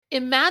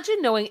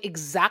Imagine knowing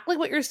exactly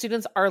what your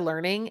students are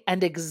learning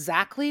and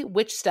exactly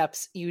which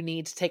steps you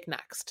need to take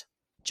next.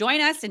 Join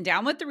us in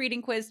Down with the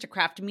Reading Quiz to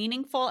craft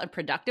meaningful and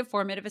productive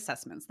formative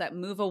assessments that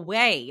move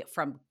away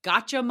from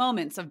gotcha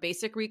moments of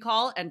basic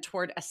recall and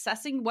toward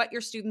assessing what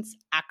your students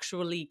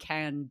actually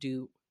can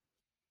do.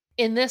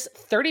 In this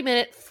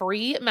 30-minute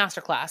free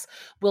masterclass,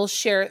 we'll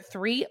share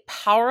 3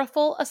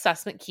 powerful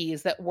assessment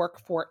keys that work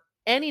for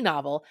any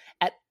novel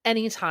at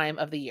any time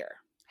of the year.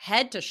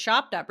 Head to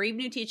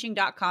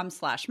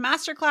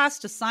shop.bravenewteaching.com/masterclass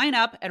to sign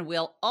up, and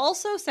we'll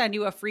also send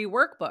you a free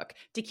workbook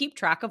to keep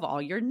track of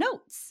all your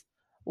notes.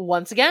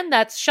 Once again,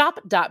 that's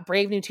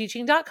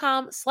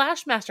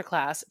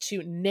shop.bravenewteaching.com/masterclass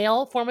to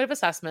nail formative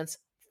assessments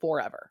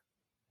forever.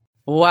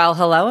 Well,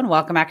 hello and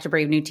welcome back to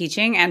Brave New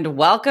Teaching, and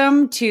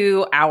welcome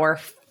to our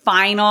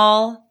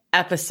final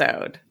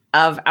episode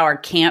of our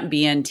Camp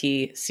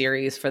BNT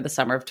series for the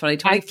summer of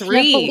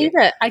 2023.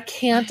 I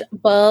can't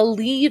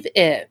believe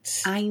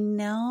it. I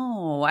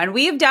know. And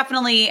we have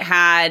definitely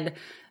had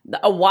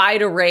a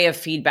wide array of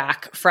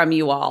feedback from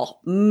you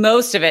all.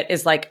 Most of it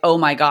is like, oh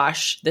my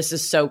gosh, this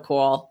is so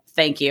cool.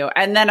 Thank you.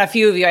 And then a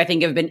few of you, I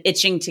think, have been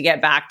itching to get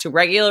back to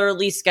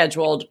regularly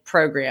scheduled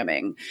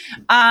programming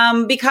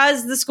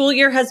because the school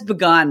year has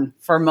begun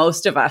for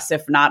most of us,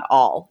 if not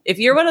all. If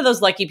you're one of those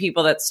lucky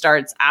people that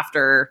starts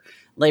after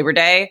Labor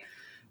Day,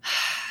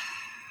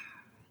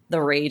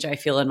 the rage I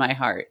feel in my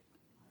heart.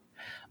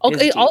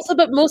 Okay. Also,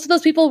 but most of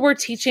those people were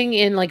teaching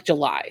in like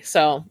July,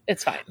 so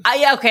it's fine.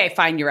 Yeah. Okay.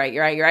 Fine. You're right.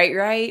 When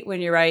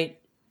you're right,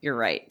 you're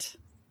right.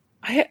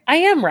 I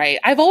am right.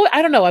 I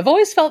don't know. I've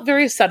always felt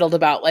very settled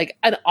about like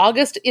a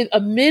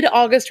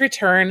mid-August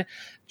return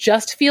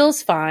just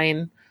feels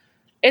fine.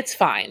 It's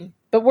fine.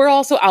 But we're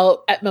also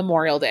out at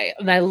Memorial Day.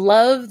 And I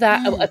love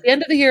that at the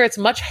end of the year, it's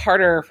much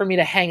harder for me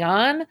to hang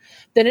on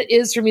than it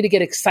is for me to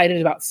get excited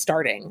about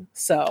starting.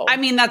 So, I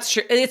mean, that's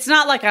true. It's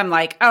not like I'm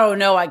like, oh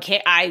no, I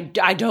can't,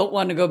 I don't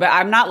want to go back.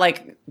 I'm not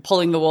like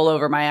pulling the wool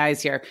over my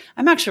eyes here.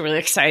 I'm actually really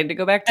excited to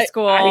go back to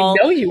school. I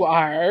know you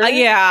are.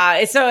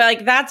 Yeah. So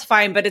like, that's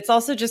fine. But it's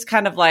also just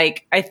kind of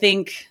like, I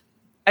think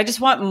I just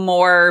want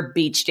more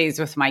beach days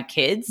with my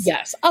kids.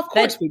 Yes, of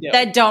course we do.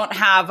 That don't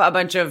have a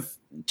bunch of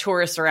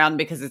tourists around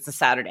because it's a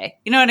Saturday.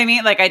 You know what I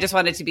mean? Like I just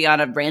want it to be on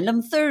a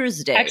random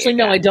Thursday. Actually,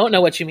 no, I don't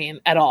know what you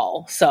mean at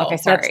all. So okay,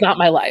 that's not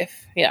my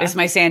life. Yeah. It's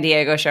my San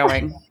Diego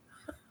showing.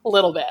 A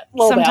little bit.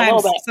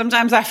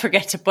 Sometimes I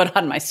forget to put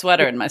on my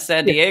sweater in my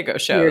San Diego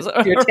shows.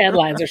 Your tan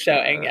lines are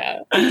showing. Yeah.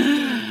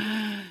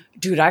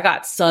 Dude, I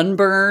got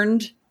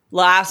sunburned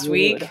last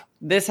week.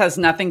 This has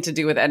nothing to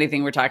do with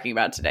anything we're talking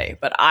about today,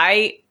 but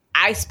I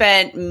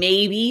spent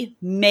maybe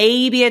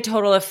a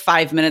total of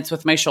 5 minutes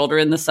with my shoulder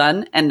in the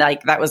sun. And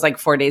like, that was like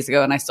 4 days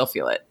ago and I still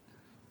feel it.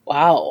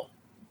 Wow.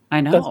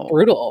 I know. That's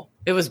brutal.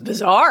 It was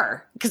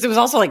bizarre because it was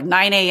also like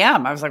 9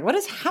 a.m. I was like, what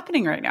is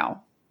happening right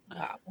now?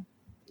 Wow.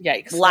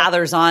 Yikes.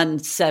 Lathers on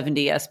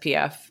 70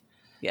 SPF.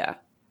 Yeah.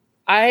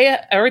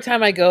 Every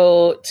time I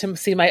go to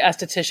see my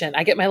esthetician,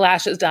 I get my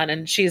lashes done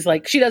and she's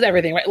like, she does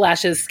everything, right?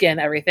 Lashes, skin,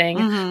 everything.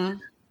 Mm-hmm.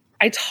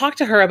 I talk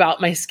to her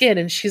about my skin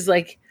and she's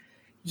like,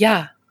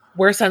 yeah,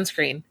 wear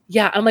sunscreen.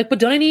 Yeah. I'm like, but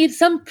don't I need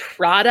some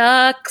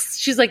products?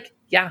 She's like,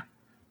 yeah,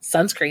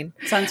 sunscreen.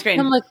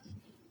 And I'm like,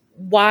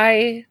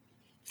 why?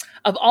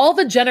 Of all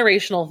the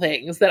generational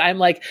things that I'm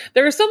like,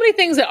 there are so many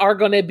things that are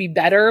going to be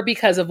better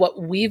because of what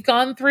we've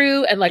gone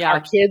through and like our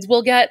kids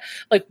will get.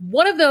 Like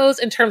one of those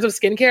in terms of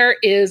skincare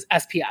is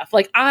SPF.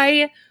 Like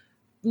I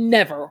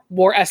never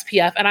wore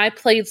SPF and I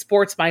played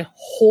sports my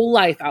whole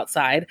life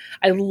outside.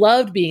 I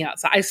loved being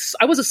outside.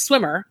 I was a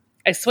swimmer.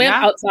 I swam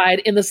outside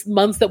in the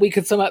months that we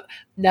could swim up.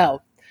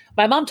 No,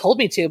 my mom told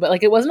me to, but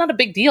like, it was not a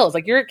big deal. It's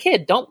like, you're a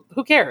kid.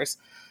 Who cares?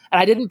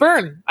 And I didn't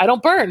burn. I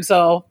don't burn.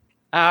 So.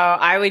 Oh,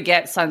 I would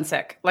get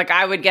sunsick. Like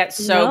I would get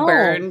so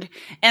burned.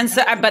 And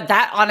so, but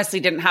that honestly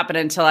didn't happen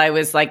until I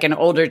was like an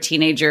older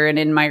teenager and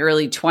in my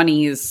early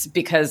 20s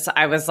because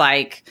I was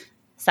like,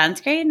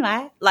 sunscreen?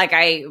 What? Like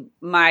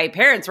my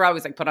parents were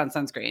always like, put on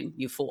sunscreen,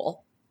 you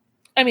fool.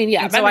 I mean,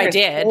 yeah. And so I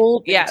did.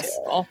 Yes.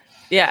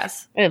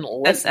 Yes.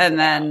 And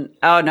then,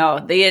 oh no,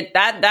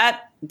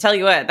 that tell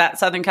you what, that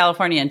Southern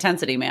California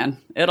intensity, man,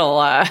 it'll,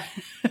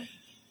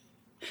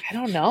 I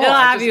don't know. It'll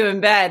have you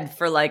in bed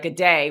for like a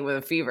day with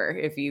a fever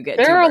if you get.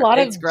 There are a lot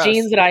of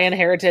genes that I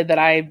inherited that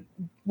I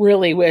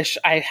really wish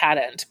I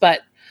hadn't,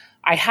 but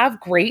I have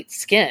great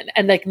skin,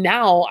 and like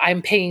now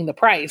I'm paying the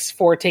price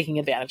for taking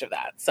advantage of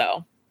that.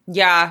 So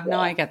yeah, no,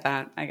 I get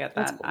that.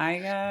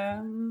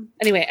 Cool.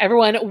 Anyway,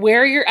 everyone,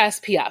 wear your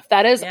SPF.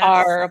 That is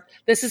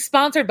This is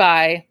sponsored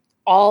by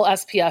All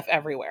SPF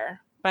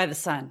Everywhere by the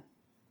sun.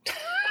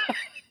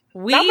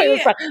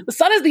 The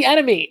sun is the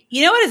enemy.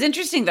 You know what is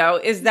interesting though,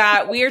 is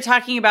that we are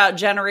talking about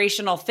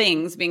generational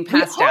things being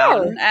passed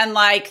down and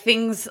like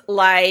things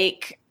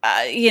like,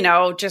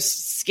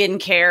 just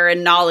skincare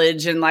and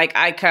knowledge. And like,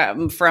 I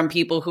come from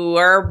people who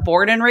are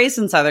born and raised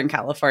in Southern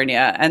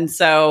California. And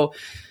so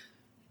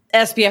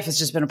SPF has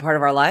just been a part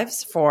of our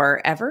lives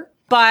forever,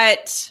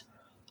 but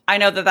I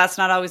know that that's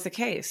not always the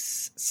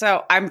case.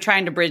 So I'm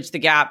trying to bridge the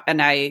gap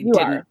and I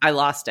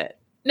lost it.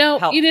 No,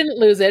 Help. You didn't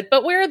lose it,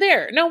 but we're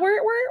there. No, we're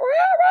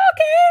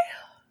okay.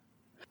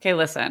 Okay,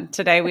 listen.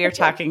 Today we are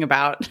talking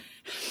about,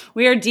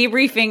 we are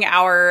debriefing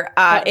our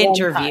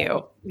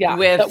interview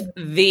with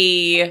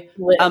the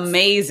Liz.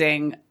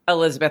 Amazing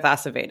Elizabeth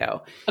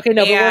Acevedo. Okay,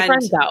 no, but we're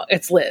friends now.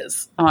 It's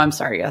Liz. Oh, I'm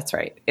sorry. That's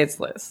right. It's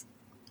Liz.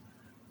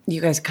 You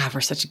guys, God,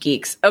 we're such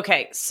geeks.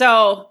 Okay,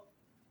 so,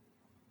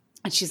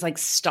 and she's like,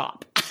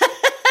 stop.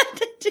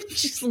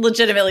 She's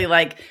legitimately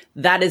like,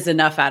 that is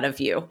enough out of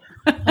you.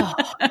 Oh.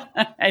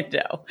 I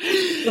know.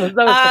 That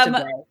was such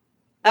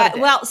a day.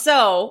 Well,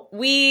 so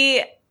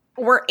we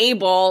were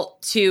able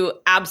to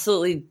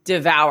absolutely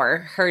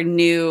devour her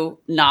new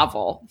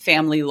novel,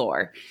 Family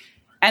Lore.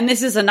 And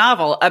this is a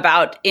novel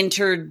about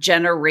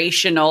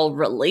intergenerational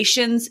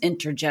relations,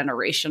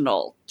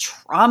 intergenerational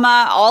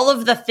trauma, all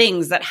of the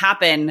things that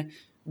happen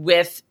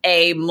with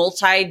a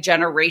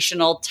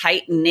multi-generational,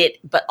 tight-knit,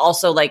 but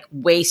also like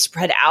way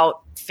spread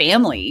out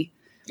family.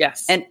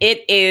 Yes. And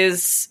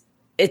it's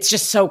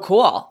just so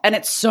cool. And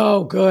it's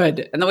so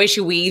good. And the way she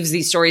weaves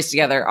these stories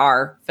together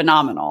are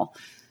phenomenal.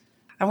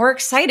 And we're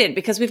excited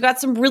because we've got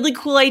some really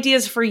cool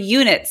ideas for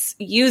units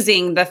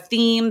using the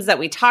themes that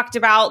we talked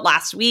about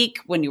last week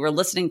when you were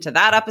listening to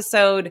that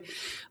episode.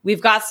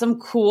 We've got some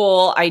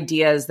cool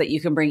ideas that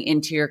you can bring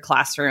into your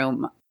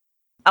classroom.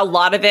 A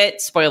lot of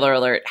it, spoiler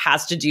alert,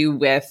 has to do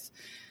with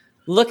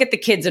look at the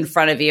kids in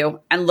front of you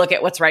and look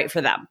at what's right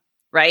for them,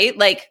 right?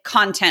 Like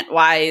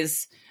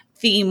content-wise,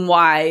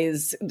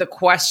 theme-wise, the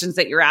questions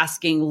that you're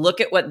asking, look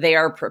at what they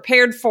are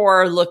prepared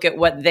for, look at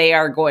what they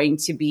are going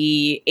to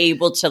be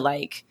able to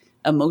like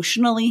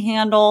emotionally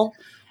handle.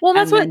 Well,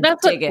 that's what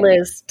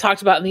Liz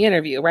talked about in the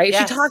interview, right?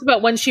 Yes. She talked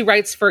about when she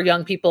writes for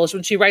young people,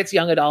 when she writes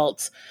young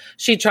adults,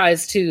 she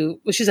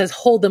says,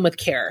 hold them with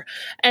care.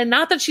 And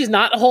not that she's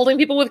not holding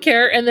people with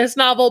care in this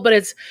novel, but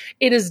it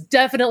is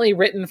definitely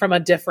written from a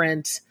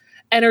different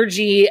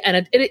energy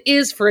and it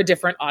is for a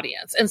different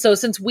audience. And so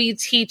since we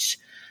teach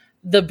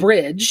the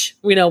bridge,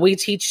 we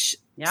teach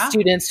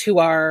students who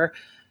are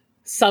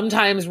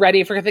sometimes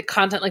ready for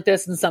content like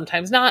this and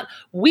sometimes not.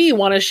 We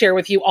want to share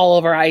with you all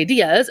of our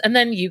ideas, and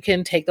then you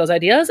can take those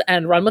ideas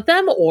and run with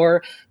them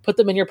or put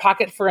them in your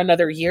pocket for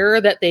another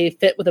year that they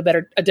fit with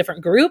a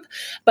different group.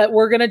 But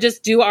we're going to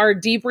just do our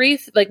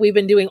debrief like we've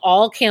been doing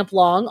all camp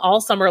long,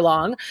 all summer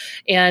long,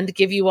 and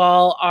give you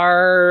all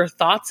our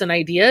thoughts and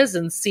ideas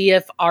and see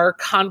if our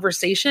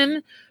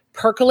conversation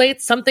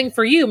percolates something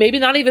for you. Maybe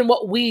not even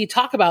what we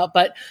talk about,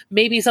 but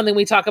maybe something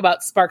we talk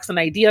about sparks an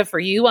idea for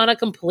you on a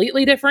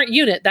completely different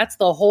unit. That's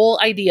the whole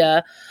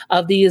idea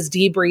of these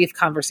debrief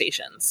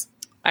conversations.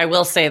 I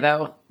will say,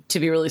 though, to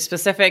be really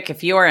specific,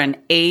 if you are an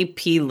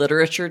AP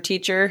literature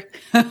teacher,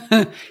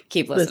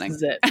 keep listening.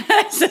 This is it.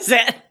 This is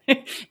it.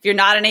 If you're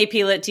not an AP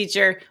lit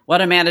teacher,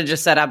 what Amanda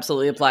just said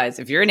absolutely applies.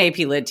 If you're an AP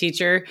lit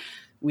teacher,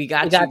 we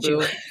got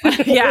you.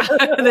 Yeah,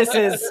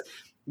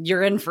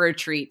 you're in for a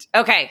treat.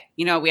 Okay.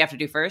 You know what we have to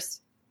do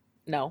first?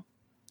 No.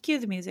 Cue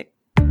the music.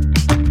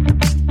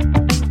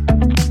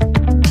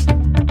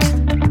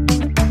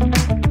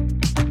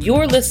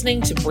 You're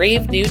listening to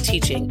Brave New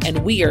Teaching,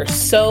 and we are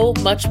so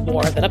much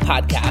more than a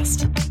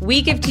podcast.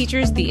 We give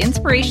teachers the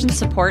inspiration,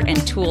 support,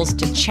 and tools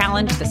to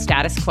challenge the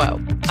status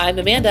quo. I'm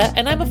Amanda,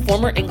 and I'm a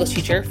former English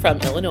teacher from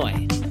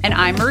Illinois. And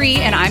I'm Marie,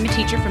 and I'm a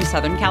teacher from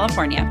Southern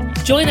California.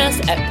 Join us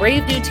at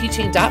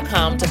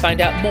bravenewteaching.com to find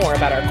out more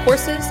about our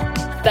courses,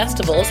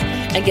 festivals,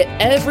 and get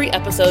every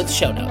episode's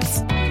show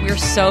notes. We're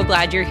so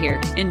glad you're here.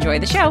 Enjoy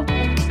the show.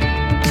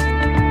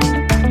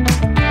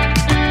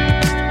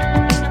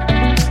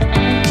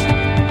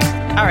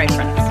 All right,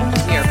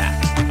 friends, we are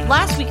back.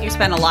 Last week, you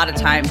spent a lot of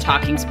time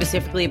talking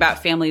specifically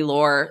about family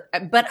lore,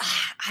 but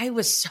I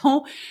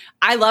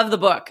love the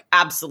book.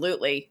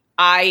 Absolutely.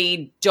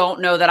 I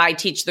don't know that I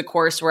teach the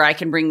course where I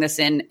can bring this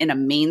in a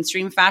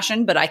mainstream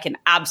fashion, but I can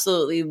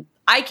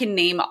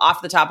name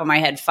off the top of my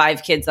head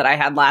 5 kids that I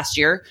had last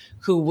year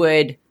who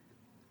would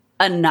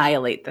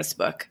annihilate this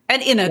book,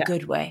 and in a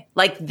good way.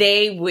 Like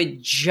they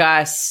would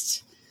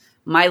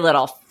my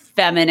little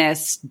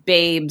feminist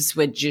babes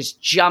would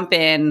just jump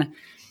in,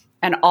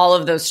 and all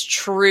of those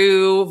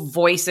true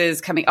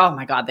voices coming. Oh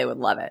my God, they would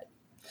love it.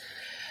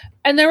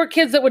 And there were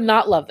kids that would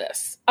not love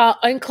this.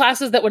 In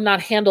classes that would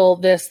not handle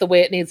this the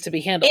way it needs to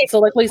be handled. So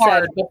like we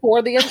said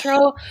before the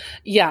intro,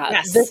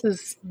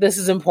 this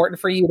is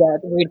important for you to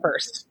read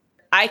first.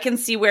 I can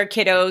see where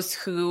kiddos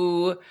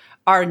who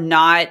are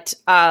not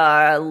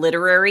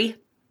literary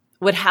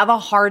would have a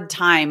hard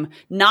time,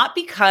 not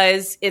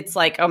because it's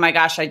like, oh my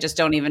gosh, I just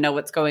don't even know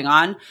what's going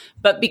on,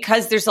 but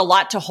because there's a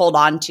lot to hold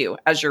on to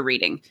as you're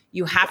reading.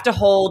 You have to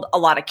hold a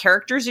lot of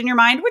characters in your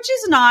mind, which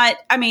is not,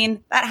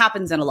 that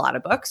happens in a lot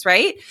of books,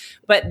 right?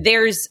 But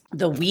there's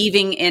the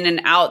weaving in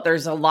and out.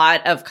 There's a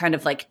lot of kind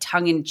of like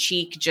tongue in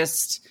cheek,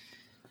 just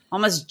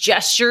almost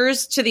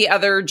gestures to the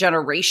other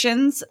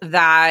generations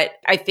that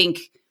I think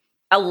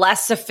a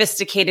less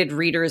sophisticated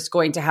reader is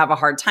going to have a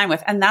hard time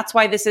with. And that's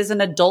why this is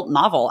an adult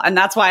novel. And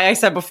that's why I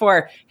said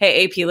before,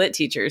 hey, AP Lit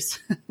teachers,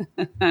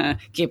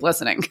 keep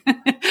listening.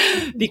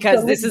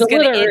 Because this is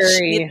going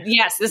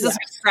to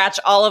scratch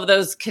all of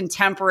those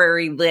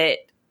contemporary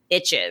lit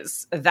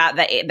itches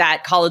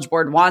that College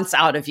Board wants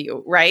out of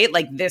you, right?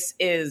 Like this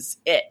is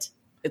it.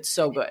 It's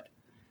so good.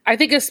 I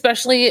think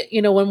especially,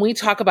 when we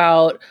talk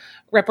about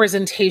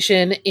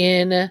representation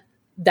in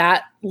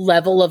that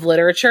level of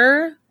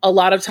literature, a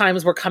lot of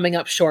times we're coming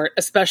up short,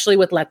 especially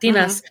with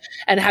Latinas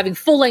and having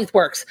full length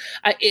works.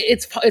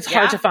 It's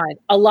hard to find.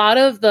 A lot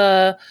of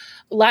the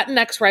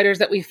Latinx writers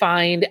that we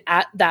find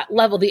at that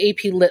level, the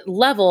AP Lit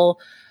level,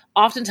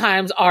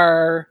 oftentimes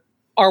are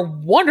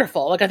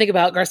wonderful. Like I think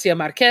about Garcia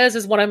Marquez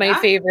is one of my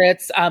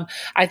favorites.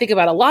 I think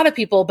about a lot of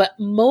people, but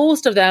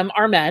most of them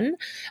are men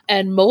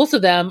and most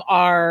of them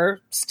are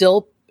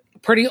still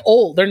pretty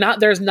old.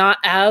 There's not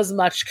as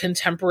much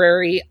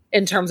contemporary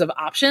in terms of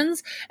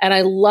options. And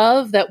I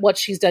love that what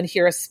she's done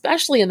here,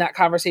 especially in that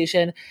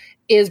conversation,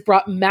 is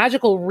brought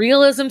magical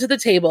realism to the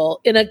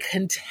table in a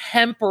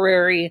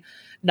contemporary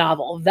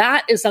novel.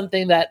 That is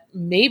something that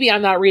maybe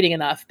I'm not reading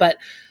enough, but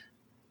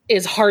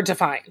is hard to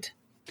find.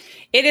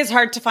 It is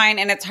hard to find,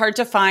 and it's hard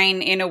to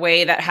find in a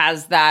way that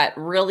has that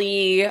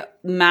really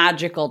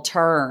magical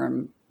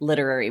term,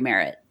 literary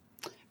merit,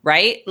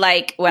 right?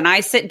 Like when I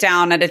sit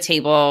down at a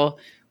table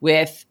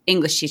with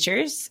English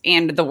teachers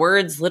and the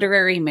words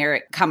literary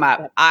merit come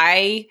up,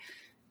 I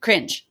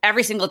cringe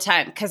every single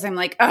time because I'm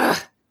like, ugh,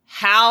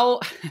 how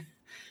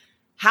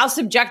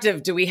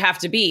subjective do we have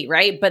to be,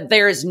 right? But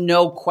there is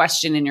no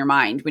question in your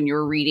mind when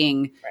you're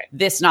reading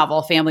this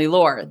novel, Family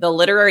Lore. The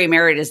literary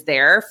merit is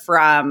there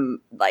from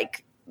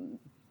like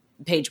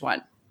page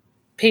one.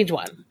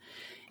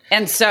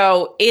 And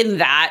so in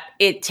that,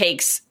 it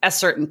takes a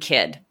certain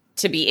kid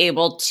to be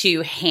able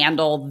to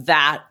handle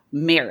that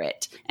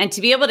merit and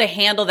to be able to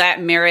handle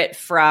that merit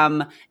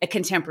from a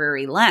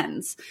contemporary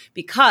lens,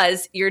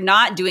 because you're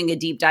not doing a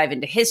deep dive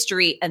into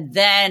history and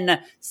then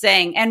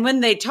saying, and when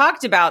they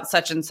talked about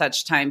such and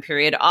such time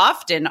period,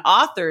 often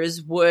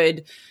authors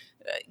would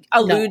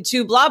allude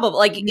to blah, blah, blah.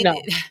 Like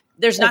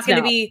there's not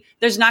going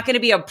to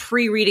be a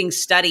pre-reading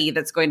study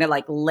that's going to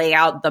like lay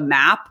out the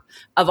map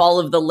of all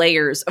of the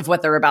layers of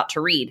what they're about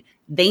to read.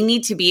 They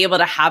need to be able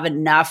to have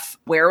enough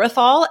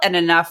wherewithal and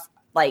enough,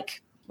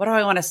 like, what do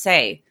I want to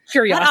say?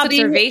 Curiosity.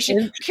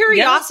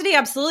 Curiosity,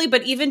 absolutely.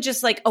 But even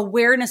just like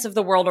awareness of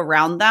the world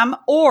around them,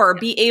 or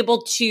be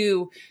able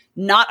to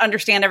not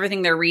understand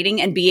everything they're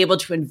reading and be able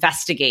to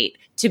investigate,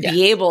 to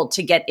be able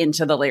to get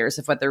into the layers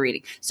of what they're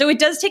reading. So it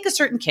does take a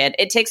certain kid.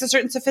 It takes a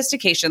certain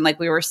sophistication, like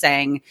we were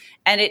saying.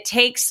 And it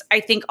takes, I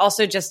think,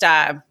 also just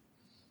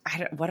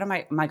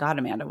my God,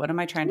 Amanda, what am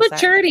I trying to say?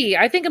 Maturity.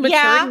 I think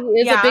maturity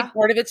is a big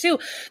part of it too.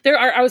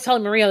 I was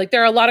telling Maria, like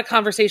there are a lot of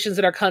conversations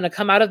that are going to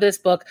come out of this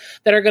book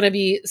that are going to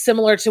be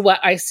similar to what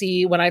I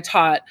see when I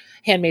taught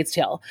Handmaid's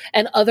Tale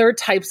and other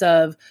types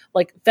of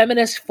like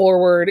feminist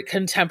forward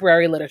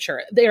contemporary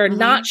literature. They are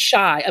not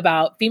shy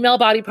about female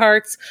body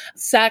parts,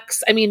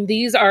 sex. I mean,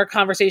 these are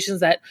conversations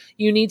that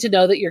you need to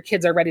know that your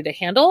kids are ready to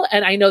handle.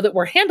 And I know that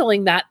we're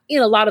handling that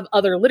in a lot of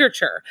other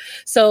literature.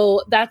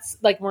 So that's,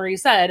 like Marie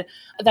said,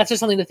 that's just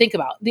something to think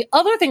about. The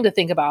other thing to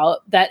think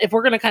about, that if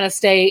we're going to kind of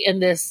stay in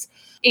this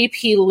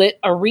AP Lit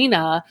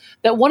arena,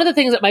 that one of the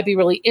things that might be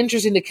really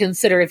interesting to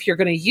consider if you're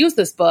going to use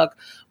this book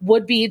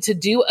would be to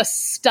do a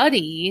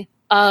study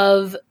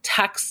of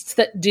texts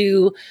that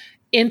do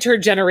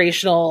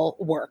intergenerational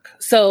work.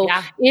 So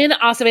in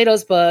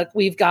Acevedo's book,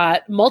 we've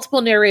got multiple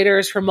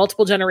narrators from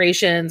multiple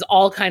generations,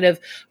 all kind of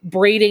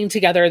braiding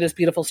together this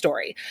beautiful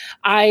story.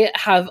 I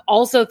have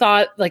also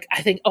thought, like,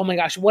 I think, oh my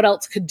gosh, what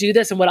else could do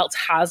this and what else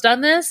has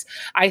done this?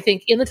 I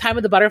think In the Time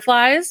of the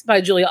Butterflies by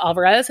Julia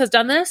Alvarez has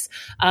done this.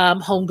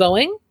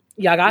 Homegoing.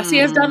 Yagasi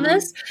has done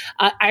this.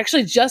 I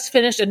actually just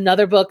finished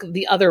another book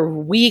the other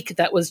week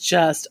that was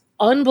just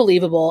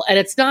unbelievable. And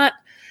it's not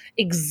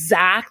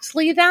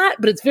exactly that,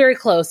 but it's very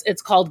close.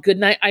 It's called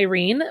Goodnight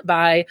Irene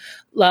by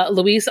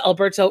Luis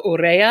Alberto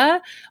Urrea.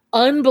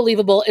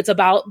 Unbelievable. It's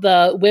about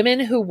the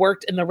women who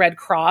worked in the Red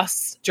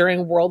Cross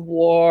during World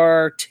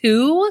War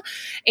II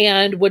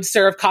and would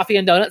serve coffee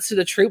and donuts to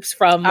the troops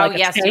from like,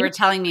 yes, you were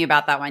telling me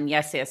about that one.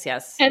 Yes.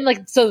 And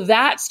like, so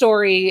that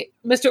story,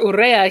 Mr.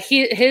 Urrea,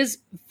 his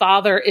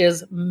father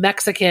is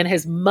Mexican.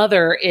 His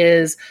mother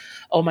is,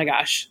 oh my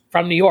gosh,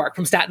 from New York,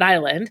 from Staten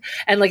Island.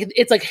 And like,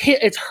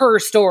 it's her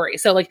story.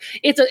 So like,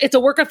 it's a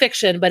work of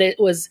fiction, but it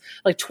was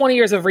like 20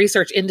 years of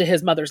research into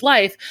his mother's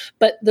life.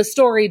 But the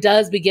story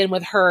does begin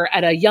with her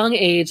at a young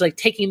age, like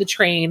taking the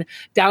train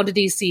down to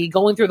DC,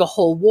 going through the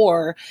whole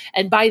war.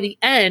 And by the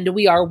end,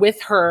 we are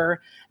with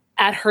her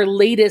at her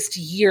latest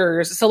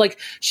years. So like,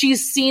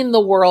 she's seen the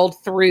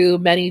world through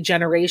many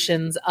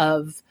generations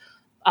of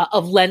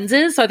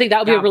lenses. So I think that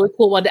would be a really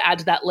cool one to add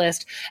to that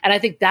list. And I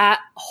think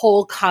that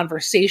whole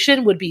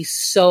conversation would be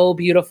so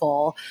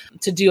beautiful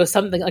to do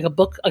something like a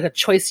book, like a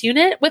choice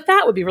unit with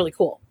that would be really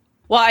cool.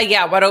 Well,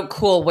 yeah. What a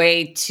cool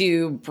way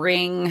to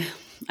bring,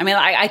 I mean,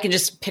 I can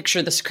just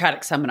picture the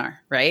Socratic seminar,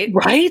 right?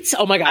 Right?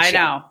 Oh my gosh. I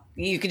know.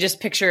 You could just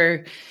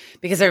picture,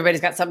 because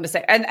everybody's got something to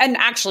say. And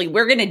actually,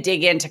 we're going to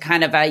dig into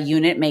kind of a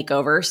unit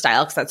makeover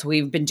style, because that's what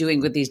we've been doing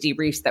with these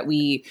debriefs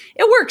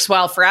it works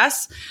well for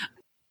us.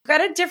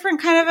 got a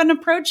different kind of an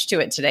approach to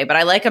it today, but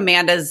I like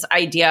Amanda's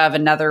idea of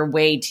another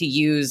way to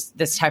use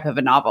this type of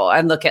a novel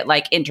and look at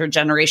like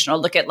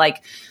intergenerational, look at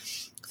like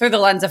through the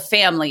lens of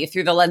family,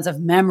 through the lens of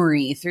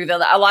memory, through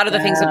a lot of the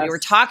things that we were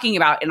talking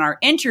about in our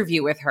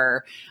interview with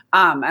her.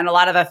 And a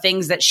lot of the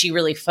things that she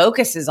really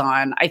focuses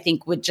on, I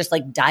think would just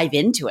like dive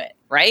into it.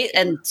 Right.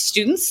 And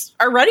students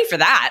are ready for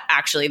that.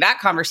 Actually, that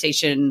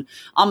conversation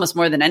almost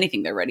more than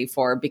anything they're ready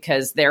for,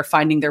 because they're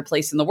finding their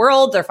place in the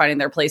world. They're finding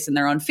their place in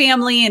their own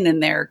family and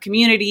in their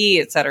community,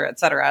 et cetera, et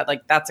cetera.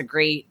 Like that's a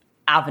great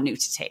avenue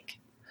to take.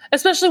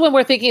 Especially when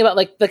we're thinking about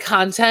like the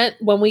content,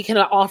 when we can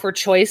offer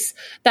choice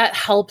that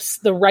helps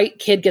the right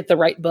kid get the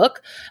right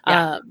book.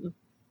 Yeah.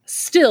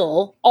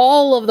 Still,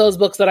 all of those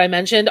books that I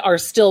mentioned are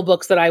still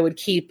books that I would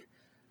keep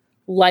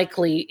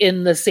likely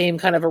in the same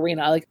kind of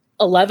arena, like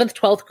 11th,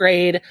 12th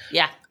grade.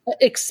 Yeah.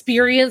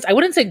 Experience. I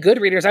wouldn't say good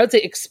readers. I would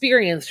say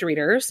experienced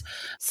readers.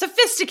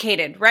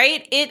 Sophisticated,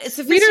 right? It's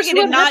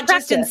sophisticated, not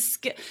just in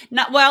skill.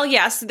 Well,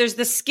 yes, there's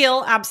the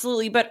skill,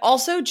 absolutely, but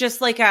also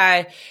just like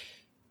a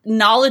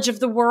knowledge of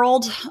the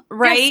world,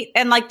 right? Yes.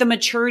 And like the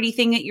maturity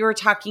thing that you were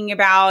talking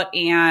about,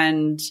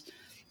 and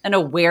an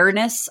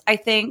awareness, I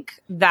think,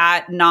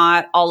 that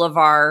not all of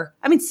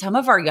some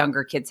of our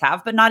younger kids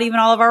have, but not even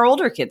all of our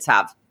older kids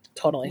have.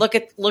 Totally. Look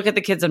at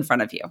the kids in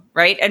front of you,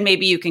 right? And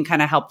maybe you can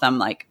kind of help them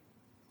like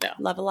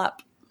level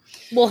up.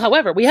 Well,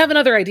 however, we have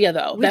another idea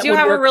though. We do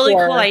have a really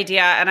cool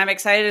idea, and I'm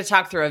excited to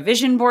talk through a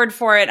vision board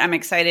for it. I'm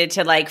excited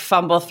to like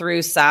fumble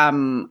through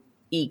some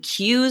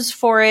EQs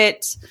for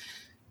it.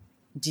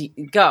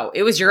 Go.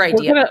 It was your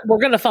idea. We're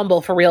gonna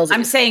fumble for reals.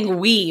 I'm saying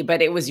we,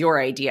 but it was your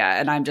idea,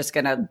 and I'm just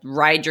gonna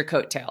ride your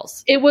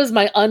coattails. It was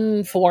my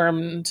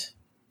unformed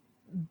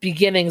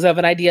beginnings of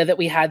an idea that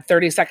we had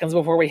 30 seconds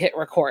before we hit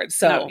record.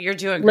 So no, you're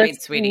doing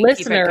great, sweetie.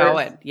 Keep it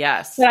going.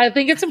 Yes. But I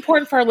think it's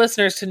important for our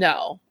listeners to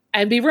know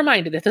and be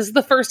reminded, if this is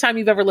the first time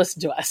you've ever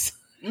listened to us,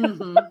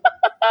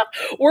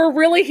 we're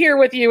really here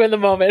with you in the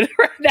moment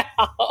right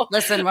now.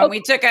 Listen, when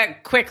we took a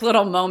quick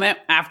little moment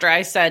after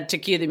I said to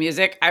cue the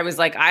music, I was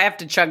like, I have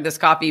to chug this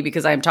coffee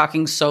because I'm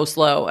talking so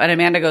slow. And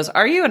Amanda goes,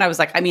 are you? And I was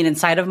like, I mean,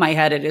 inside of my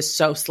head, it is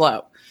so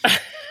slow.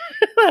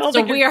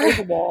 So we're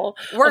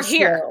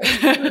here.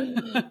 We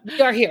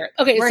are here.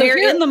 Okay. We're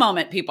here in the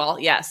moment, people.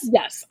 Yes.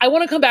 Yes. I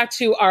want to come back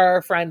to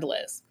our friend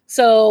Liz.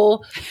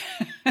 So,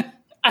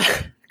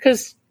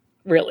 because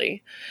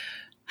really,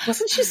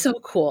 wasn't she so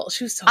cool?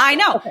 She was so cool. I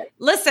know. Okay.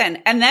 Listen,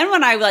 and then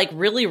when I like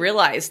really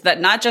realized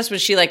that not just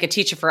was she like a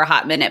teacher for a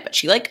hot minute, but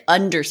she like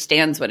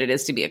understands what it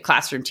is to be a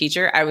classroom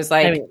teacher, I was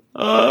like,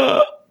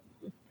 But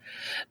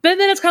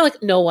then it's kind of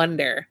like, no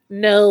wonder.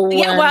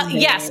 Yeah, well,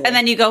 yes. And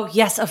then you go,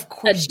 yes, of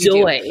course you do.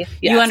 Yes.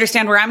 You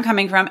understand where I'm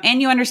coming from,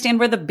 and you understand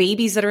where the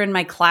babies that are in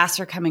my class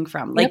are coming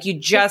from. Like you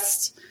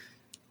just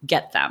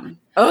get them.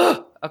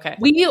 Oh, okay.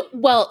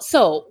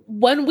 So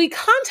when we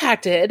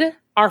contacted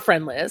our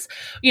friend Liz,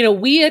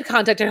 we had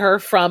contacted her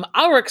from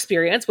our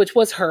experience, which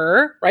was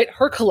her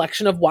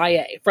collection of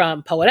YA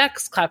from Poet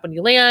X, Clap When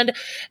You Land,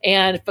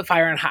 and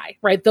Fire and High,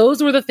 right?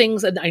 Those were the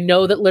things, and I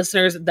know that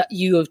listeners, that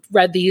you have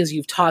read these,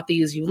 you've taught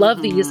these, you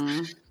love these.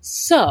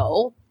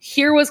 So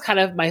here was kind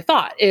of my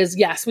thought is,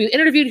 yes, we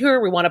interviewed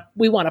her. We want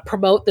to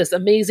promote this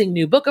amazing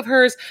new book of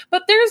hers,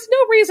 but there's no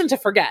reason to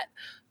forget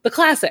the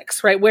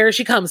classics, right? Where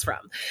she comes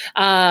from,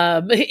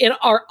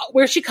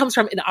 where she comes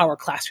from in our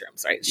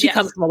classrooms, right? She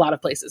comes from a lot of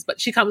places,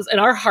 but she comes in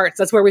our hearts.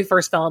 That's where we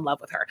first fell in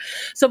love with her.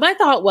 So my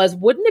thought was,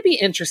 wouldn't it be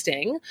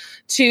interesting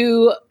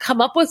to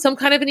come up with some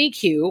kind of an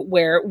EQ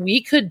where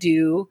we could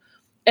do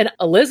an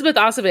Elizabeth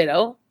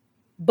Acevedo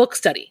book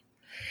study,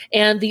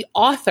 and the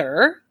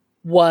author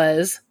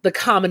was the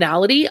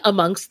commonality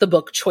amongst the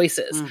book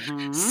choices.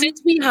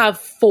 Since we have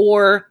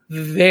 4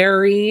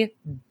 very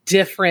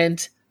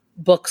different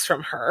books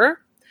from her,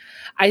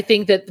 I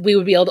think that we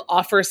would be able to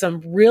offer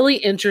some really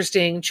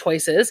interesting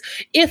choices.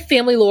 If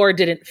family lore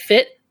didn't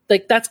fit,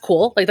 like that's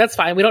cool. Like that's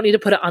fine. We don't need to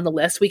put it on the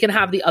list. We can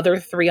have the other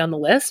 3 on the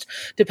list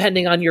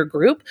depending on your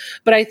group.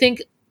 But I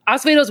think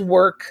Acevedo's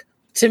work,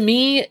 to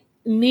me,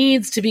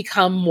 needs to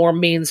become more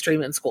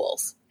mainstream in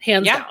schools,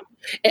 hands down.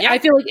 I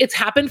feel like it's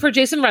happened for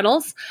Jason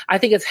Reynolds. I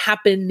think it's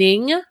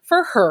happening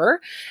for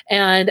her.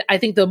 And I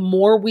think the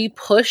more we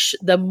push,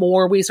 the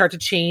more we start to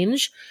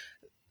change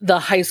the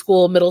high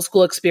school, middle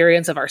school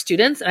experience of our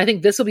students. And I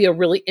think this will be a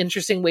really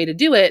interesting way to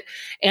do it,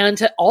 and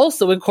to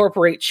also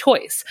incorporate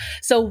choice.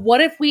 So what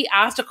if we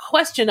asked a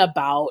question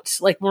about,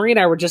 like Marie and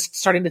I were just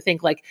starting to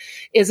think, like,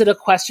 is it a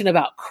question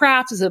about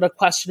craft? Is it a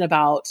question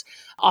about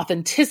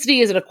authenticity?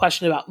 Is it a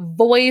question about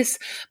voice?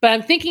 But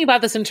I'm thinking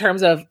about this in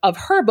terms of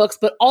her books,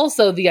 but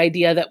also the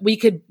idea that we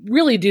could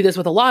really do this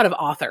with a lot of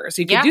authors.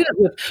 You could do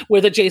this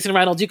with a Jason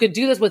Reynolds. You could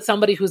do this with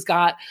somebody who's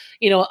got,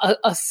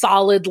 a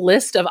solid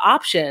list of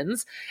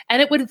options,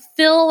 and it would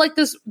fill like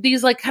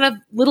these like kind of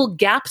little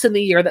gaps in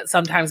the year that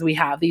sometimes we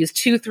have, these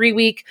 2-3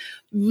 week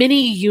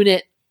mini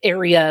unit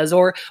areas.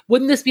 Or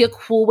wouldn't this be a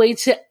cool way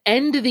to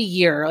end the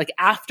year? Like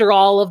after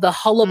all of the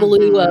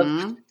hullabaloo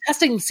of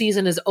testing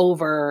season is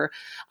over.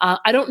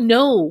 I don't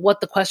know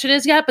what the question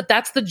is yet, but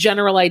that's the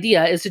general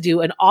idea, is to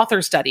do an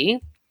author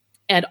study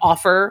and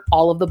offer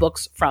all of the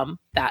books from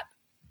that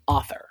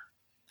author.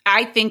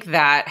 I think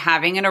that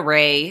having an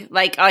array,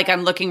 like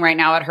I'm looking right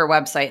now at her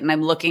website and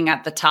I'm looking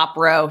at the top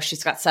row.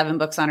 She's got 7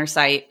 books on her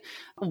site.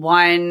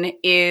 One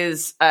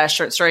is a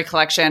short story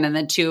collection, and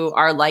then 2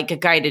 are like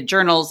guided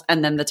journals,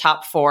 and then the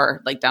top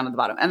 4, like down at the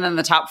bottom. And then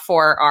the top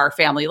 4 are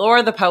Family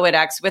Lore, The Poet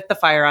X, With the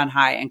Fire on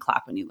High, and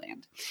Clap When You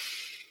Land.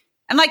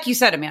 And like you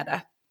said,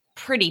 Amanda,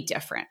 pretty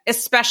different,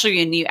 especially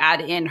when you add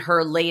in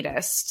her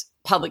latest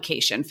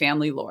publication,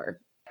 Family Lore.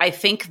 I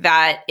think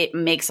that it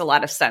makes a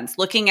lot of sense.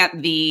 Looking at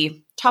the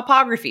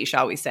topography,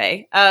 shall we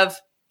say, of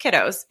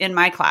kiddos in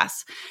my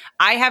class,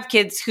 I have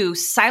kids who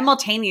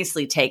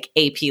simultaneously take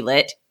AP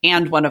Lit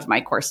and one of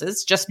my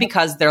courses just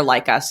because they're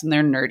like us and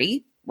they're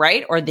nerdy,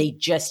 right? Or they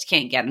just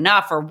can't get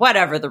enough, or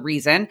whatever the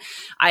reason.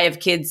 I have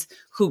kids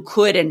who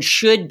could and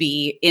should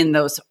be in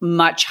those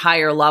much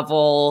higher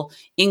level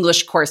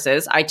English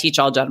courses. I teach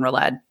all general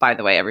ed, by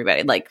the way,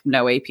 everybody, like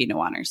no AP,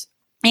 no honors.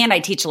 And I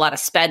teach a lot of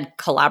SPED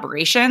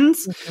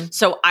collaborations. Mm-hmm.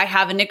 So I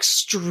have an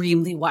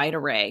extremely wide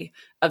array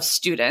of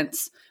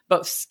students,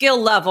 both skill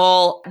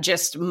level,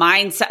 just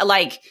mindset,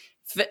 like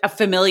a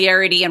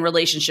familiarity and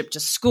relationship to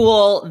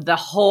school. The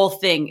whole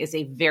thing is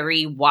a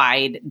very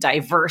wide,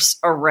 diverse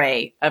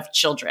array of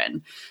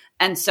children.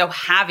 And so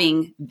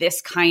having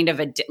this kind of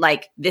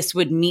this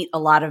would meet a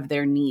lot of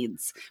their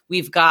needs.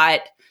 We've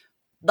got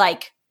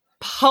like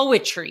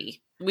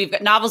poetry. We've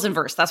got novels in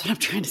verse. That's what I'm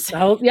trying to say.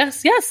 Oh,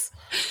 yes, yes.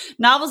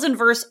 Novels in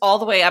verse all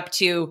the way up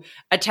to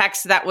a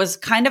text that was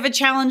kind of a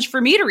challenge for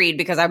me to read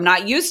because I'm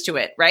not used to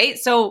it, right?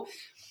 So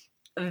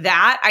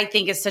that I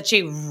think is such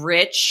a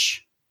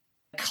rich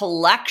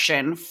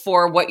collection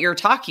for what you're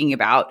talking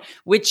about,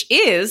 which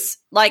is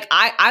like,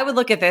 I would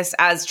look at this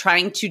as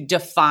trying to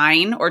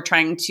define or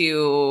trying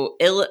to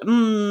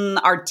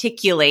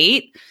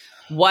articulate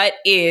what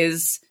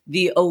is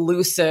the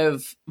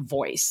elusive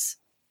voice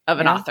of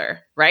an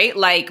author, right?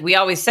 Like we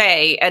always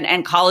say,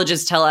 and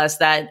colleges tell us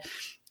that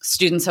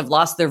students have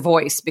lost their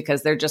voice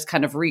because they're just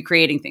kind of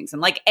recreating things.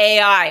 And like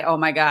AI, oh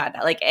my God,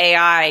 like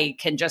AI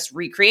can just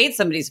recreate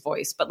somebody's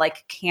voice, but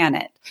like, can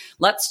it?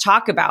 Let's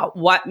talk about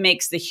what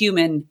makes the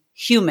human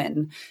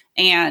human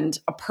and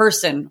a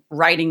person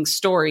writing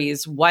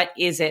stories. What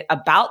is it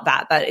about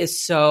that is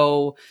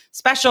so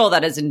special,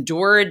 that has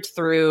endured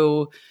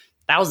through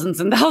thousands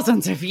and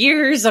thousands of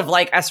years of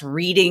like us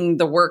reading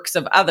the works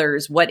of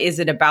others? What is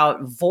it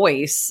about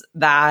voice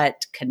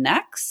that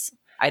connects?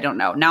 I don't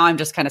know. Now I'm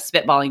just kind of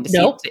spitballing to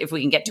see if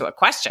we can get to a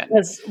question.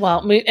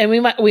 Well,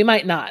 we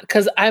might not,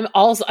 because I'm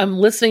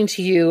listening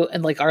to you,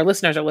 and like our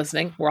listeners are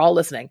listening. We're all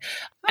listening,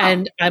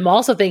 and I'm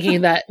also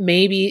thinking that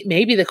maybe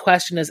the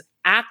question is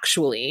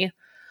actually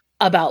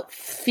about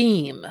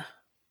theme.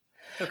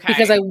 Okay.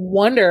 Because I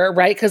wonder,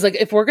 right? Because like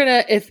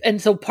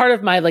and so part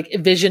of my like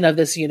vision of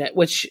this unit,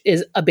 which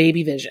is a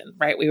baby vision,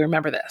 right? We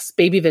remember this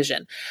baby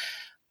vision,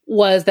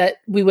 was that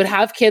we would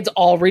have kids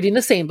all reading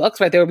the same books,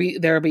 right? There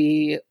would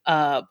be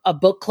a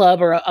book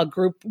club or a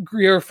group.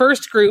 Your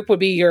first group would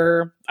be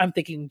I'm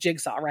thinking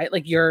Jigsaw, right?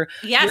 Like I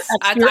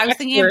was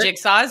thinking of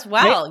Jigsaw as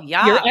well. Right?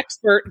 Yeah. Your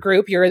expert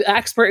group, you're the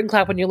expert in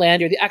Clap When You Land,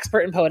 you're the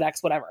expert in Poet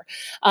X, whatever.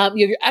 You have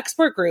your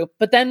expert group,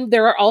 but then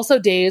there are also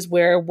days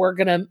where we're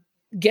going to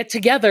get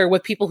together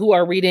with people who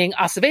are reading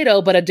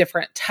Acevedo, but a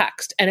different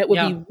text. And it would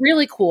be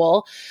really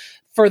cool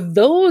for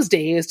those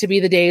days to be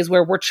the days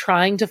where we're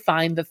trying to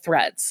find the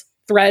threads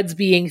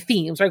being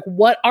themes. Like,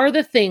 what are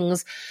the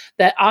things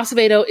that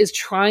Acevedo is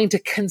trying to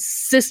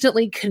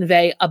consistently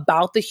convey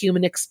about the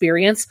human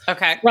experience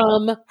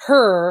from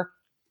her?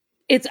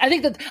 I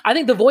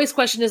think the voice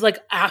question is like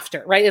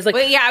after, right? It's like,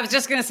 well, yeah, I was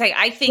just going to say,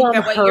 I think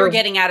that what you're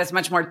getting at is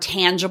much more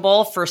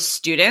tangible for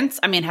students.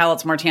 I mean, hell,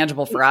 it's more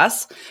tangible for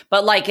us,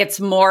 but like,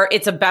 it's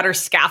a better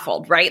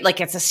scaffold, right?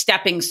 Like it's a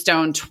stepping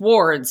stone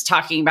towards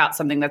talking about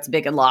something that's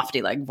big and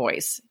lofty, like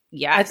voice.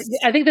 Yes.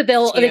 I think that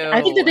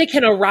I think that they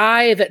can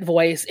arrive at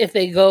voice if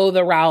they go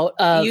the route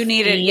of you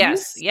need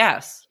themes.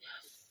 Yes.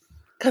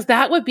 Because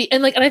that would be,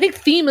 and I think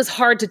theme is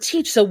hard to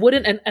teach. So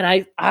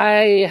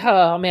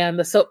oh man,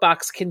 the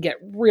soapbox can get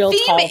real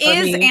tall for me.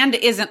 Theme is and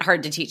isn't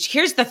hard to teach.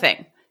 Here's the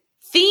thing.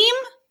 Theme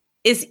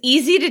is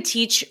easy to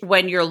teach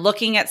when you're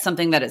looking at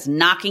something that is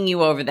knocking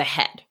you over the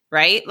head,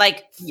 right?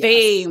 Like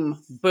theme,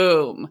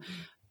 boom.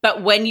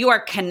 But when you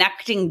are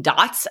connecting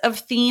dots of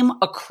theme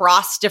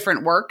across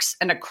different works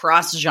and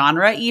across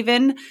genre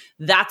even,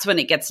 that's when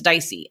it gets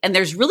dicey. And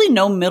there's really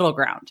no middle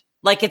ground.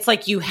 Like, it's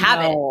like you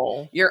have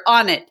it. You're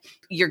on it.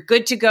 You're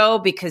good to go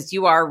because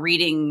you are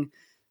reading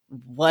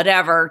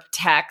whatever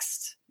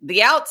text,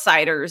 The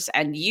Outsiders,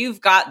 and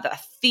you've got the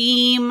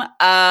theme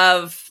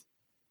of,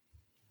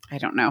 I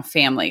don't know,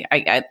 family.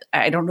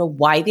 I don't know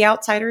why The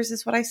Outsiders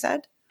is what I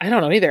said. I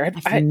don't know either.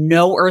 I have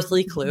no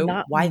earthly clue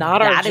why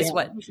that is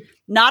what.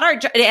 Not our,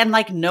 and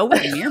like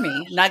nowhere near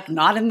me,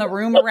 not in the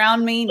room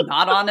around me,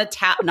 not on a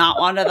tab, not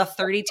one of the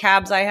 30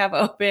 tabs I have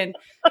open.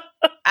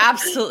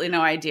 Absolutely no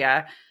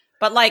idea.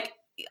 But like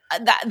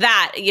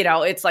that,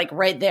 it's like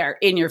right there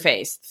in your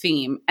face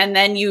theme. And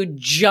then you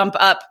jump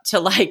up to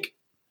like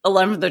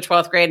 11th or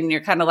 12th grade and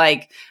you're kind of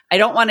like, I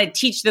don't want to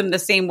teach them the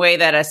same way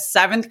that a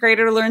 7th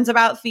grader learns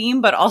about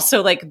theme, but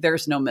also like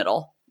there's no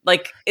middle.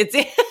 Like it's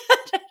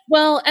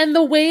well, and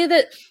the way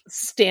that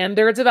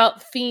standards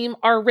about theme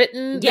are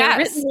written, they're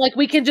written like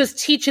we can just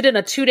teach it in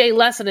a 2-day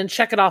lesson and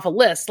check it off a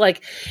list.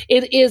 Like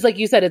it is, like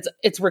you said,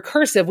 it's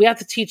recursive. We have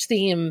to teach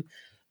theme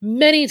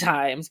many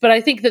times, but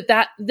I think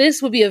that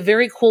this would be a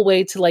very cool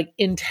way to like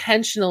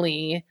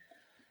intentionally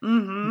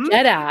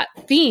get at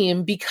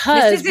theme,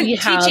 because this isn't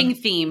teaching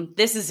theme.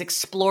 This is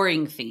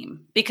exploring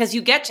theme, because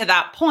you get to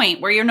that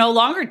point where you're no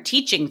longer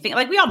teaching theme.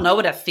 Like we all know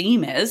what a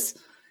theme is,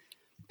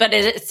 but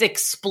it's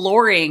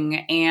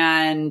exploring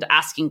and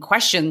asking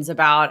questions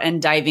about and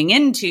diving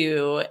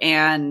into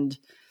and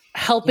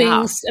helping.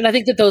 Yeah. And I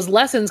think that those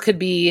lessons could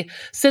be,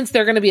 since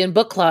they're going to be in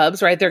book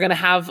clubs, right? They're going to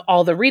have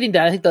all the reading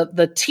done. I think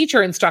the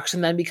teacher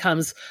instruction then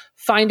becomes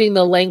finding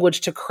the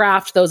language to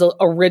craft those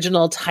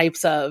original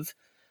types of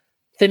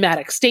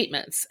thematic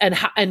statements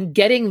and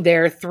getting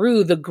there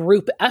through the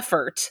group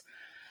effort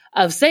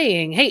of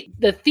saying, hey,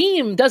 the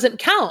theme doesn't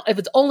count if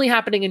it's only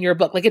happening in your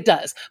book. Like it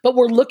does, but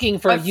we're looking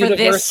for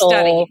universal this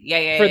study.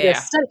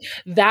 This study.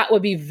 That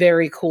would be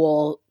very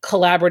cool,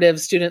 collaborative,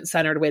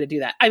 student-centered way to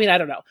do that. I mean, I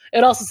don't know.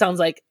 It also sounds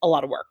like a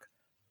lot of work,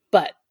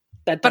 but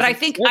I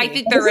think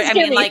they're, I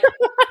mean, like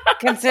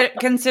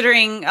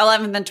considering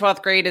 11th and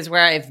 12th grade is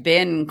where I've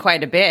been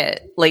quite a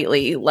bit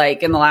lately,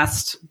 like in the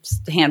last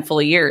handful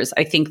of years,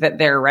 I think that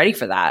they're ready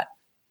for that.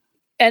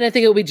 And I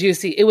think it would be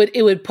juicy. It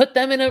would put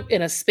them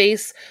in a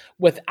space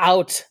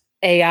without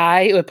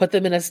AI. It would put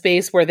them in a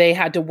space where they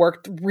had to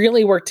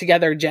really work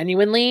together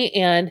genuinely.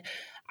 And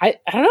I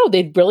don't know,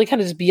 they'd really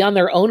kind of just be on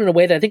their own in a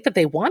way that I think that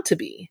they want to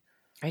be.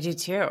 I do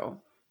too.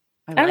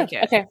 I like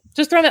it. Okay.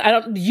 Just throw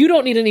that. You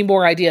don't need any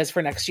more ideas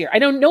for next year. I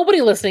know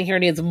nobody listening here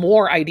needs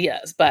more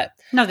ideas, but.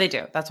 No, they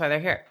do. That's why they're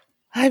here.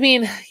 I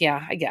mean,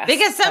 yeah, I guess.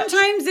 Because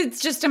sometimes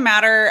it's just a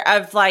matter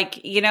of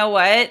like, you know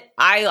what?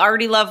 I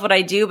already love what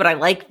I do, but I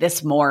like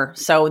this more.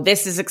 So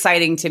this is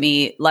exciting to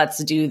me.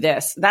 Let's do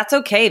this. That's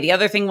okay. The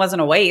other thing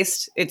wasn't a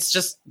waste. It's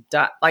just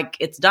done. Like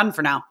it's done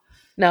for now.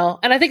 No.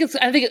 And I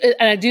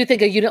do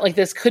think a unit like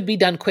this could be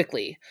done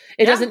quickly.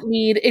 It doesn't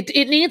need,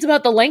 it needs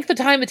about the length of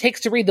time it takes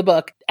to read the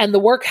book, and the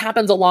work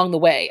happens along the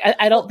way.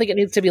 I don't think it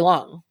needs to be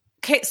long.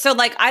 Okay, so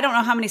like I don't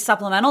know how many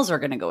supplementals are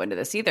going to go into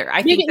this either.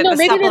 I think that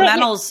the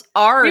supplementals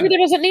are... Maybe there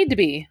doesn't need to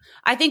be.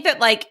 I think that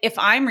like if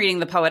I'm reading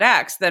the Poet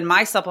X, then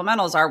my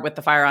supplementals are With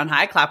the Fire on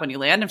High, Clap When You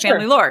Land, and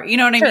Family Lore. You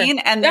know what I mean?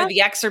 And they're the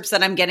excerpts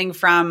that I'm getting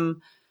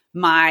from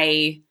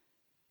my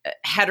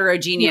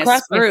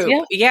heterogeneous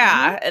group.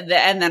 Yeah. Mm-hmm.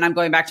 And then I'm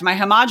going back to my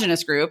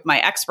homogenous group, my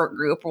expert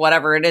group, or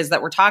whatever it is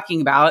that we're talking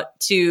about,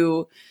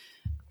 to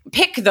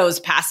pick those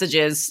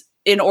passages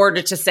in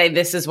order to say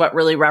this is what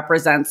really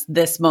represents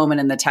this moment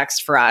in the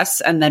text for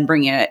us, and then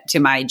bring it to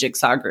my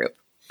jigsaw group.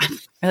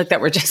 I like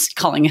that we're just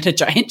calling it a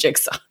giant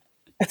jigsaw.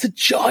 It's a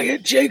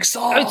giant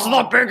jigsaw. It's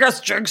the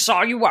biggest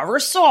jigsaw you ever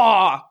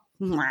saw.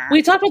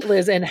 We talked with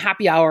Liz in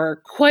Happy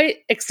Hour quite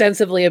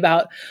extensively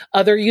about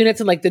other units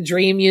and like the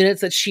dream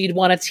units that she'd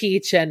want to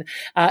teach, and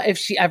if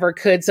she ever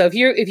could. So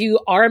if you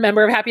are a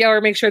member of Happy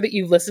Hour, make sure that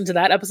you've listened to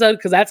that episode,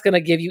 because that's going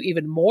to give you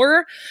even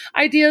more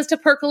ideas to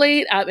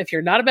percolate. If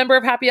you're not a member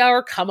of Happy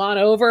Hour, come on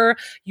over.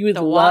 You would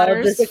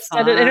love this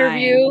extended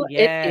interview.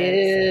 Yes. It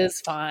is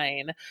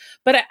fine.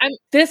 But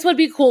this would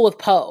be cool with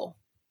Poe.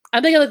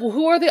 I'm thinking like, well,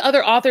 who are the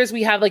other authors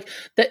we have, like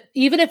that,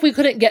 even if we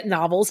couldn't get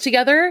novels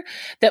together,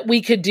 that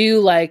we could do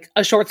like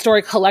a short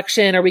story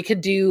collection, or we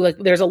could do like,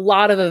 there's a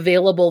lot of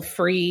available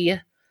free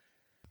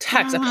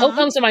text. Uh-huh. Poe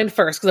comes to mind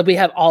first because we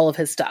have all of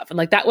his stuff. And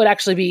like, that would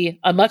actually be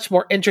a much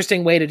more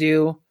interesting way to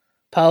do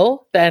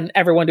Poe than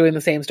everyone doing the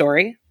same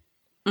story.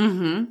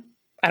 Mm-hmm.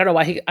 I don't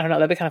know,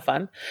 that'd be kind of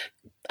fun.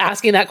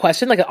 Asking that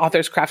question, like an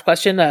author's craft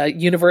question,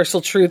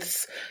 universal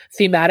truths,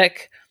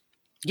 thematic.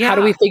 Yeah. How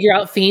do we figure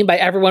out theme by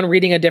everyone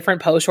reading a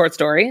different Poe short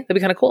story? That'd be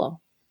kind of cool.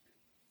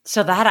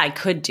 So that I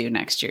could do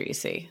next year, you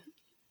see.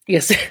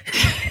 Yes.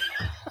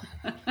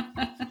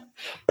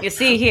 You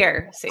see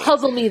here. See.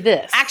 Puzzle me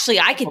this.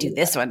 Actually, I could do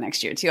this one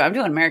next year too. I'm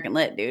doing American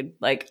Lit, dude.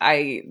 Like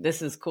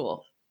this is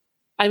cool.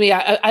 I mean,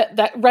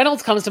 that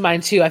Reynolds comes to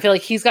mind too. I feel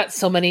like he's got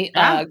so many,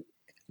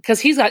 because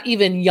he's got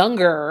even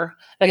younger,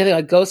 like I think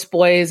like Ghost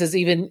Boys is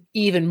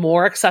even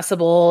more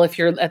accessible if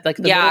you're at like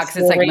the because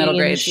it's like middle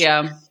grade.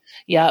 Yeah.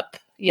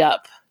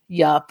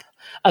 Yep.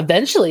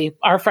 Eventually,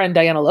 our friend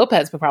Diana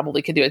Lopez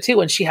probably could do it too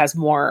when she has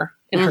more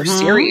in her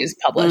series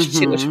published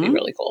too, which would be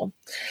really cool.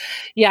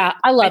 Yeah,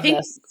 I love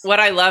this. What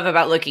I love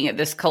about looking at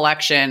this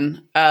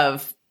collection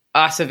of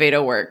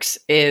Acevedo works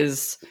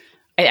is,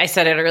 I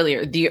said it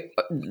earlier,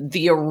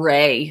 the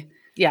array,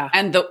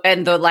 and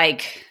the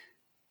like,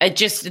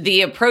 just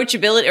the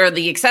approachability or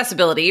the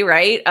accessibility,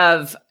 right,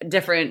 of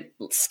different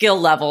skill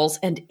levels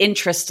and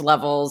interest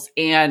levels.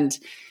 And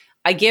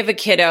I give a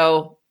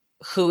kiddo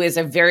who is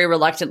a very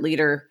reluctant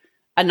leader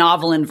a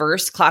novel in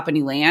verse, Clap When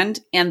You Land,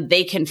 and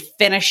they can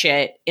finish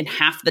it in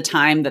half the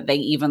time that they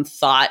even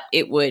thought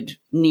it would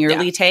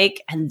nearly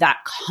take. And that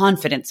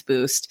confidence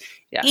boost,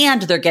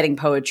 and they're getting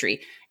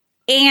poetry.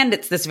 And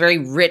it's this very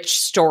rich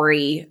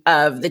story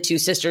of the two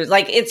sisters.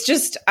 Like it's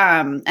just,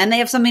 and they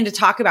have something to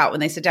talk about when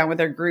they sit down with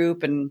their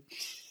group and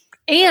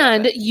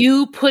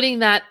you putting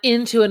that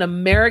into an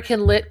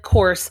American Lit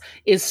course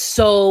is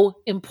so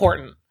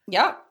important.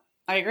 Yeah,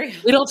 I agree.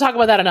 We don't talk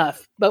about that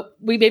enough, but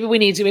maybe we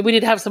need to. Maybe we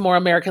need to have some more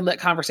American Lit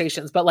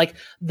conversations. But like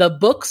the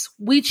books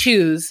we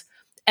choose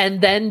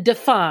and then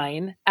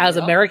define as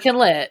American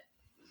Lit,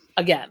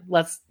 again,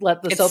 let's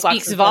let the soapbox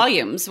speaks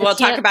volumes. We'll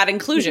talk about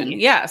inclusion.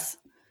 Yes.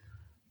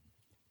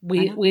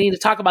 We need to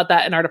talk about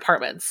that in our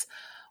departments.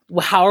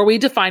 How are we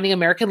defining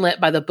American Lit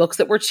by the books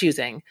that we're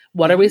choosing?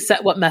 What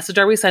message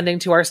are we sending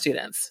to our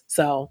students?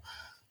 So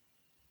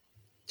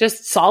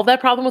just solve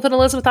that problem with an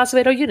Elizabeth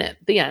Acevedo unit.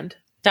 The end.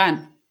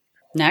 Done.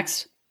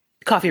 Next.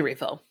 Coffee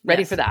refill.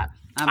 Ready for that.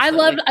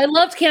 Absolutely. I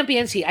loved Camp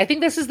BNT. I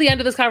think this is the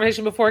end of this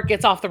conversation before it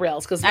gets off the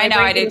rails. Because I know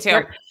I did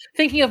too.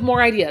 Thinking of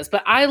more ideas,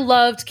 but I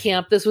loved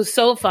camp. This was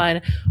so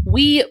fun.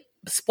 We,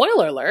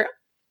 spoiler alert,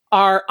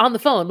 are on the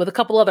phone with a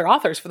couple other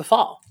authors for the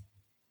fall.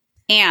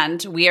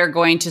 And we are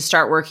going to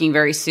start working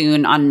very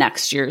soon on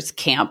next year's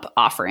camp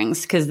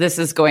offerings because this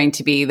is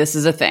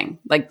a thing.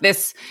 Like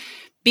this,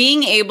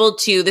 being able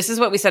to, this is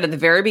what we said at the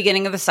very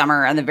beginning of the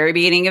summer and the very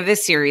beginning of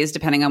this series,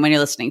 depending on when you're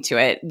listening to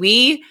it.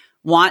 We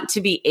want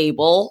to be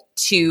able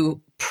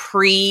to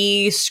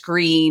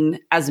pre-screen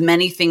as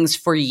many things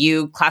for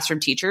you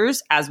classroom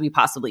teachers as we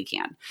possibly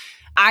can.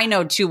 I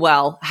know too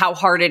well how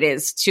hard it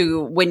is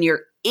to, when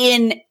you're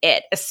in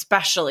it,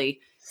 especially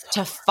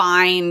to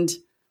find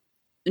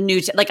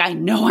like I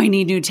know I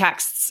need new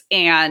texts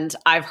and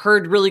I've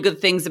heard really good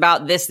things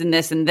about this and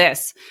this and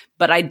this,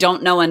 but I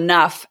don't know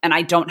enough and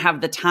I don't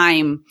have the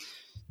time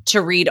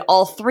to read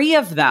all three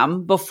of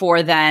them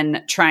before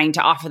then trying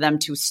to offer them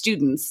to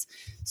students.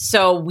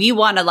 So we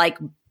want to like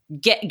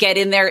get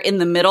in there in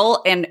the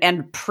middle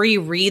and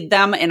pre-read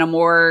them in a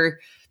more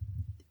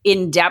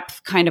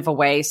in-depth kind of a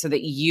way so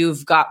that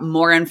you've got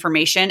more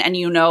information and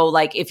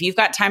like if you've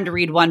got time to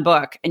read one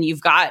book and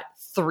you've got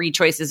three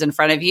choices in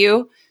front of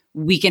you,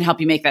 we can help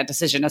you make that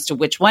decision as to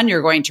which one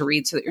you're going to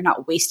read so that you're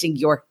not wasting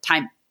your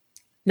time.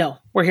 No,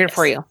 we're here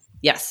for you.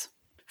 Yes.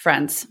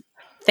 Friends,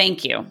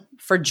 thank you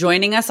for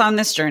joining us on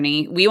this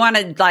journey. We want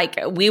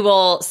to we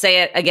will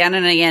say it again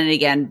and again and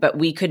again, but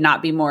we could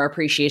not be more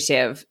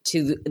appreciative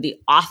to the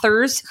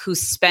authors who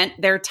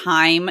spent their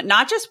time,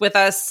 not just with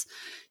us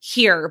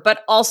here,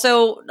 but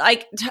also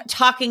like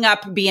talking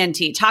up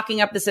BNT, talking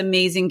up this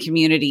amazing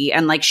community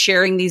and like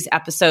sharing these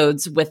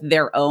episodes with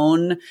their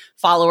own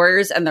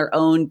followers and their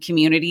own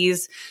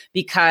communities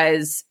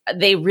because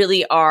they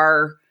really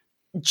are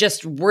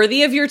just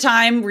worthy of your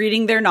time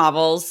reading their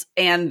novels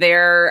and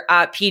their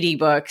PD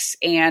books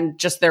and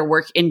just their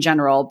work in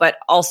general. But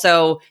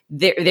also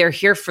they're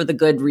here for the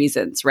good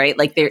reasons, right?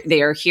 Like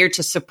they are here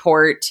to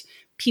support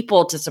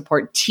people, to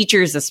support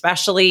teachers,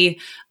 especially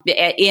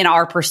in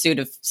our pursuit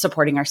of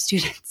supporting our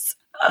students.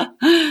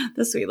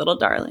 The sweet little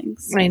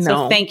darlings. I know.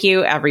 So thank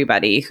you,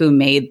 everybody who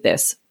made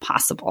this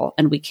possible.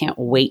 And we can't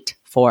wait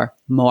for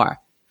more.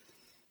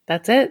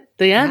 That's it.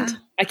 The end. Yeah.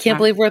 I can't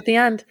believe we're at the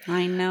end.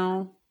 I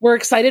know. We're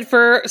excited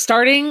for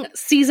starting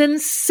season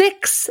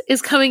 6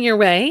 is coming your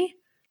way.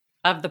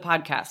 Of the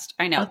podcast.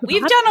 I know.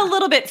 We've done a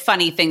little bit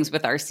funny things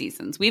with our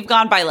seasons. We've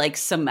gone by like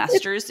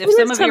semesters. If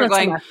some of you are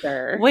going,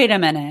 wait a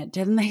minute,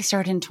 didn't they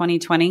start in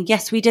 2020?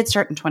 Yes, we did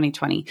start in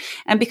 2020.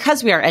 And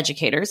because we are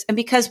educators and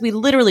because we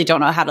literally don't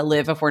know how to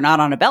live if we're not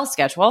on a bell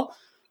schedule,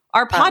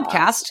 our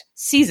podcast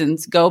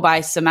seasons go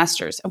by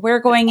semesters. And we're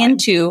going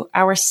into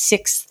our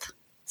 6th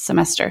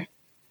semester.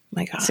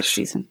 My gosh. 6th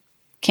season.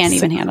 Can't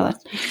even handle it.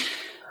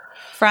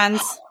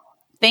 Friends,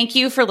 thank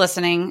you for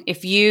listening.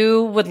 If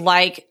you would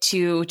like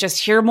to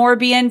just hear more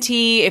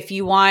BNT, if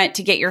you want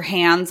to get your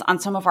hands on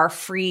some of our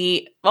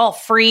free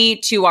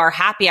to our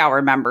happy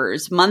hour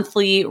members,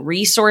 monthly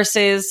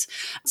resources.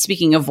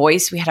 Speaking of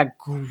voice, we had a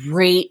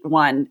great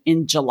one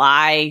in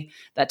July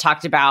that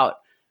talked about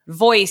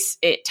voice.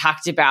 It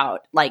talked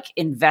about like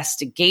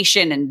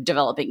investigation and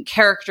developing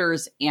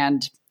characters,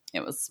 and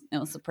it was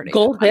a pretty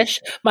goldfish.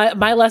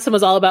 My lesson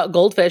was all about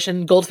goldfish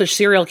and goldfish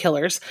serial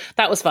killers.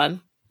 That was fun.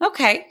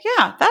 Okay.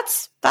 Yeah.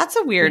 That's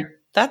a weird,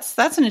 that's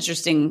an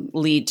interesting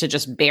lead to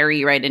just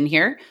bury right in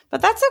here,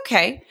 but that's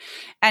okay.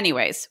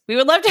 Anyways, we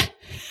would love to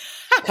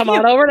come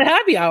on over to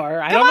happy hour.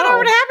 Come on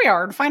over to happy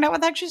hour and find out what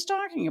the heck she's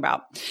talking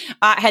about.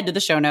 Head to the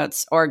show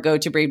notes or go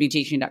to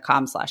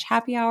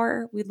bravenewteaching.com/happy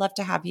hour. We'd love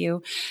to have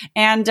you.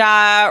 And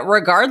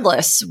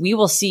regardless, we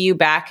will see you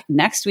back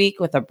next week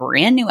with a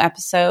brand new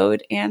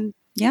episode. And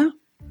yeah,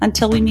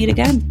 until we meet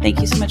again, thank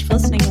you so much for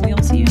listening. We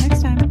will see you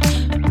next time.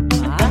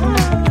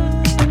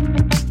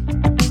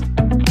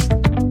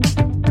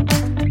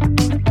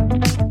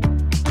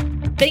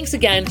 Thanks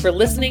again for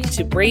listening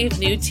to Brave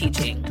New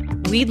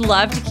Teaching. We'd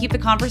love to keep the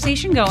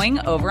conversation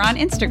going over on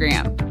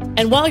Instagram.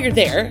 And while you're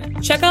there,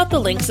 check out the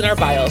links in our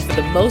bio for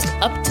the most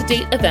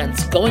up-to-date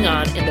events going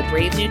on in the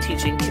Brave New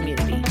Teaching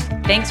community.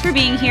 Thanks for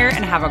being here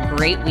and have a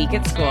great week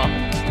at school.